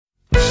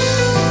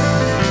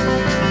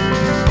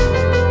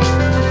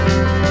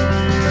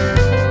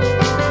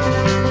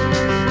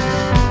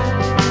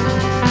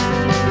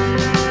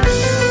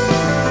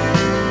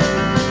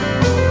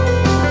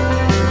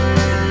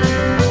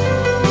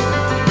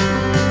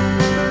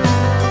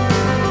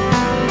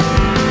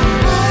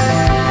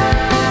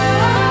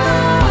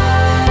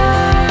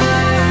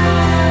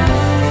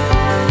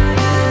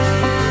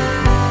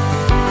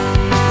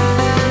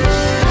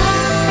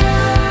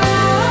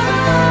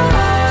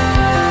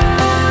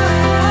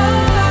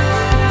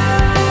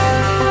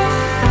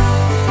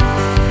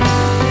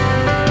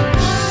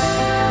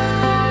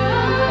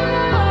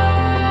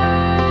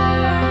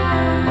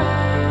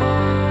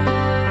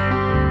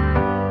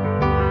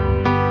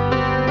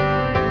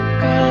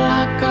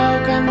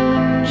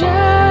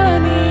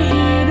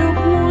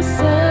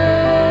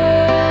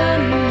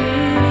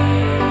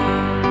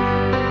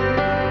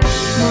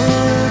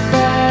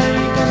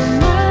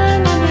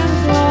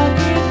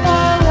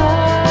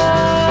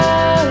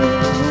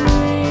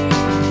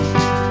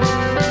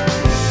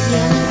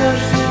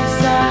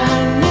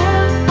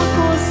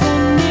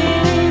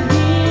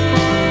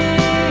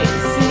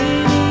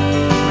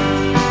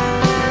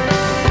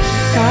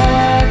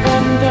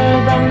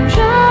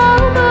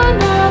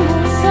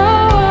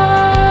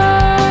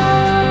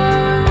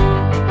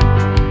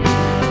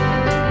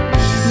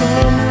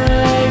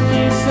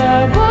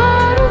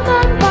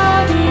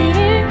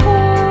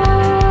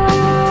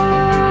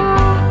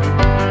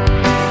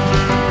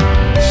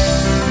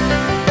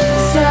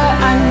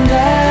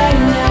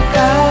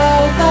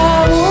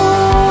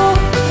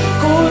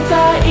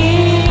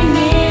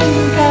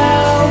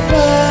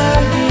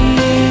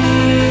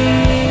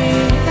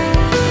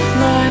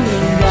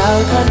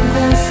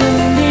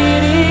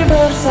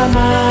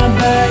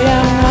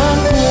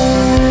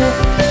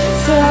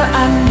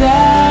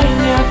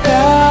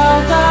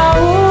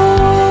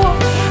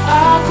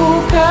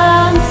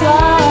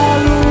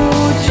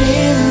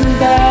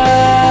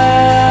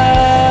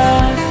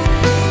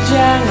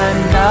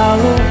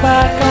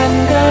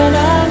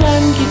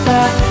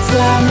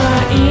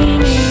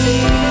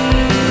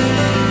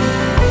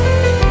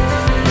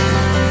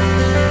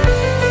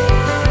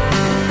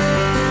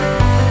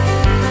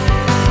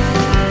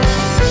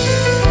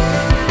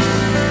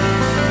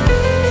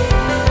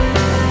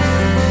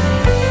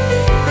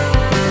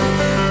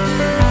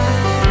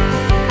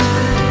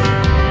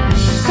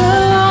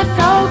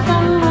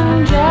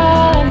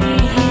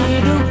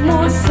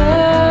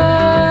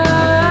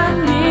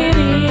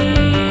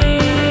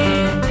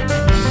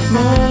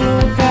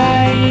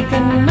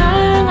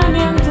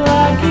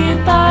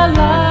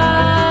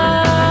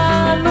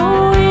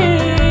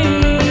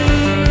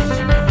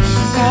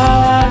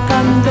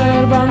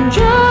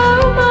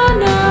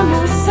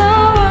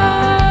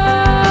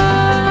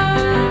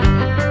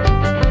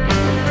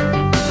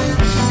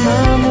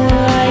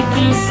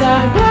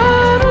kisah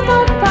baru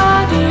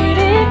tanpa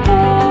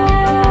diriku.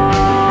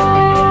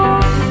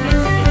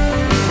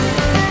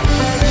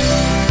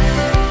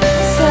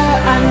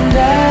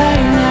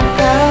 Seandainya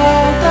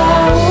kau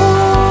tahu,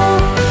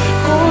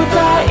 ku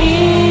tak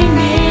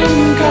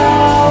ingin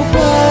kau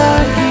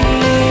pergi,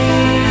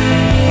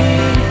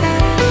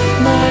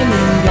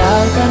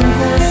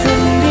 meninggalkanku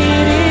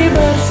sendiri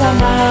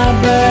bersama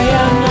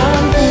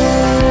bayanganku.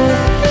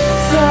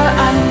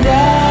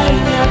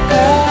 Seandainya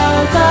kau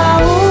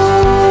tahu,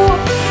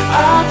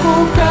 aku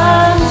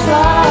kan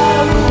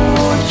selalu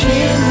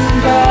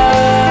cinta.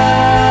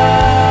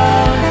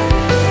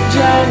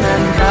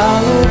 Jangan kau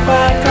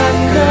lupakan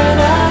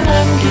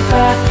kenangan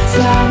kita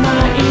selama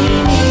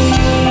ini.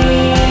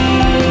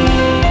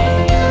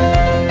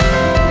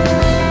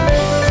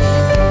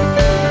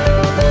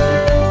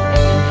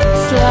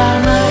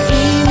 Selama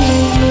ini.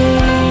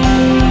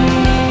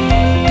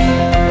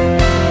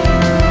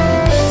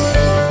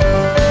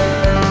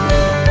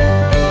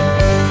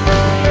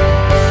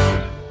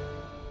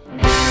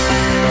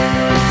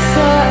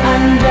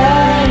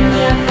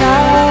 Seandainya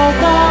kau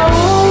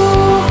tahu,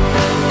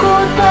 ku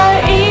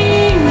tak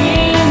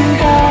ingin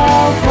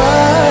kau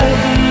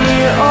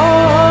pergi,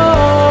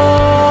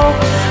 oh,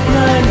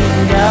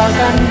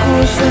 meninggalkanku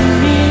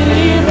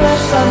sendiri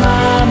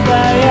bersama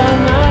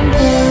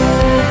bayanganku.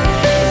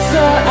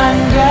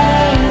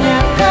 Seandainya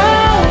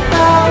kau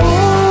tahu,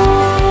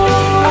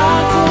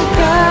 aku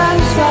kan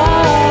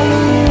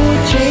selalu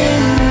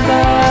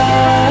cinta.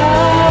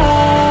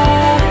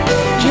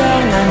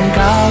 Jangan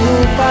kau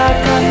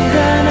lupakan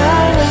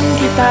kenangan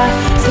kita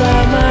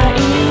selama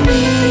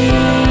ini.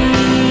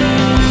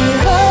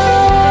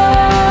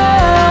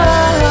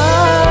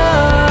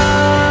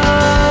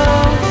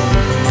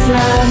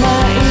 Selama